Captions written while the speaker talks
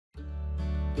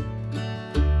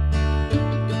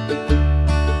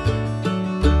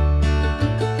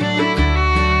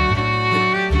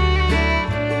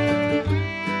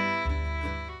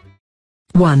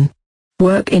1.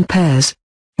 Work in pairs.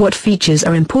 What features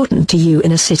are important to you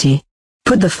in a city?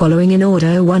 Put the following in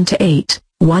order 1 to 8.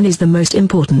 1 is the most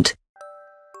important.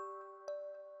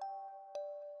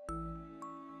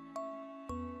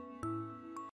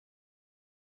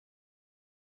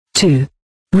 Two.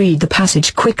 Read the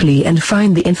passage quickly and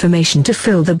find the information to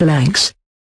fill the blanks.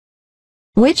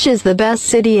 Which is the best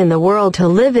city in the world to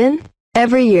live in?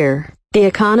 Every year, the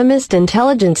Economist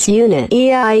Intelligence Unit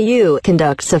 (EIU)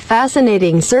 conducts a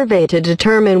fascinating survey to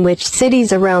determine which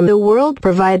cities around the world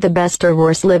provide the best or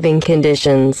worst living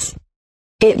conditions.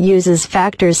 It uses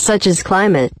factors such as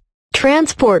climate,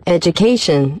 transport,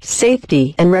 education,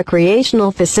 safety, and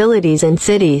recreational facilities in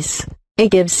cities.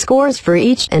 It gives scores for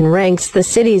each and ranks the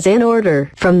cities in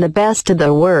order from the best to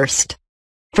the worst.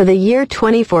 For the year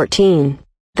 2014,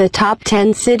 the top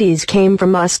 10 cities came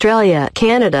from Australia,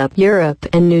 Canada, Europe,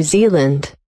 and New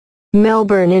Zealand.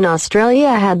 Melbourne in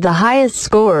Australia had the highest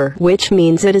score, which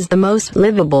means it is the most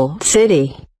livable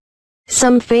city.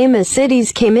 Some famous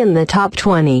cities came in the top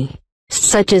 20,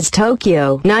 such as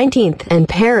Tokyo 19th and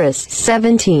Paris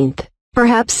 17th.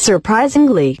 Perhaps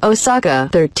surprisingly, Osaka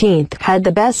 13th had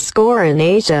the best score in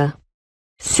Asia.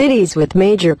 Cities with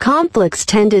major conflicts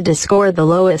tended to score the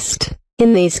lowest.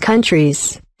 In these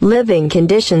countries, living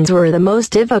conditions were the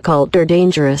most difficult or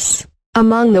dangerous.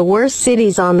 Among the worst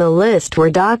cities on the list were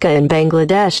Dhaka in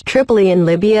Bangladesh, Tripoli in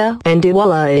Libya, and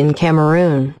Douala in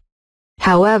Cameroon.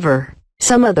 However,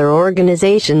 some other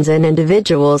organizations and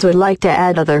individuals would like to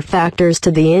add other factors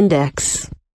to the index.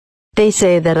 They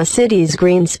say that a city's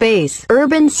green space,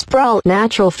 urban sprawl,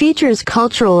 natural features,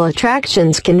 cultural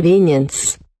attractions,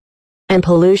 convenience, and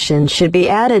pollution should be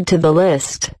added to the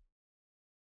list.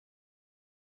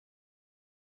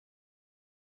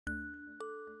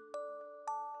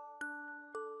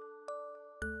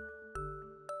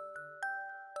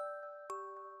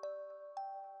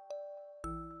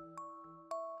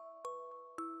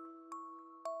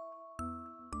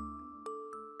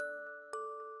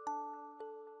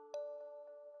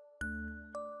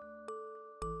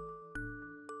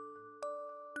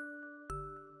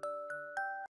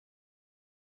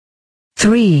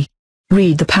 Three.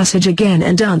 Read the passage again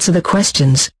and answer the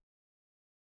questions.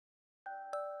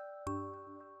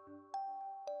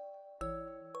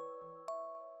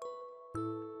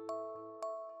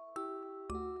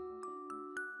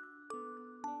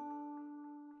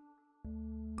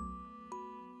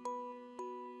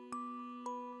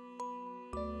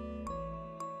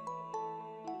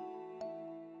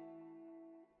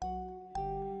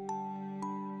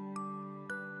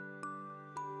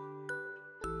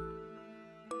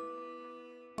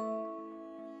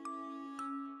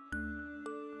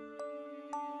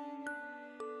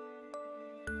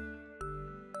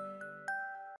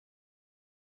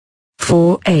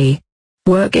 (4A).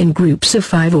 Work in groups of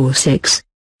 5 or 6.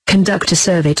 Conduct a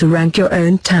survey to rank your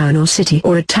own town or city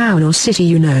or a town or city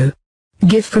you know.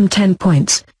 Give from 10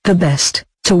 points, the best,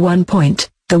 to 1 point,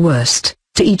 the worst,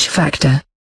 to each factor.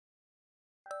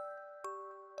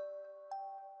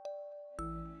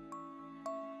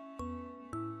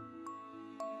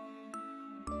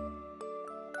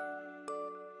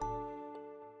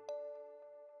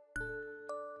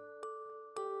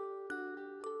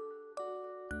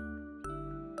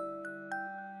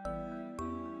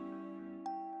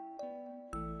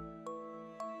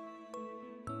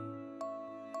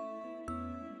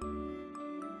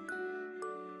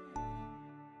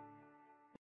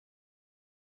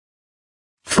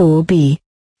 (4B).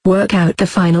 Work out the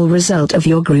final result of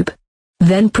your group.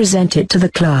 Then present it to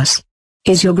the class.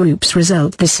 Is your group's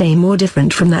result the same or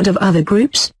different from that of other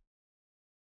groups?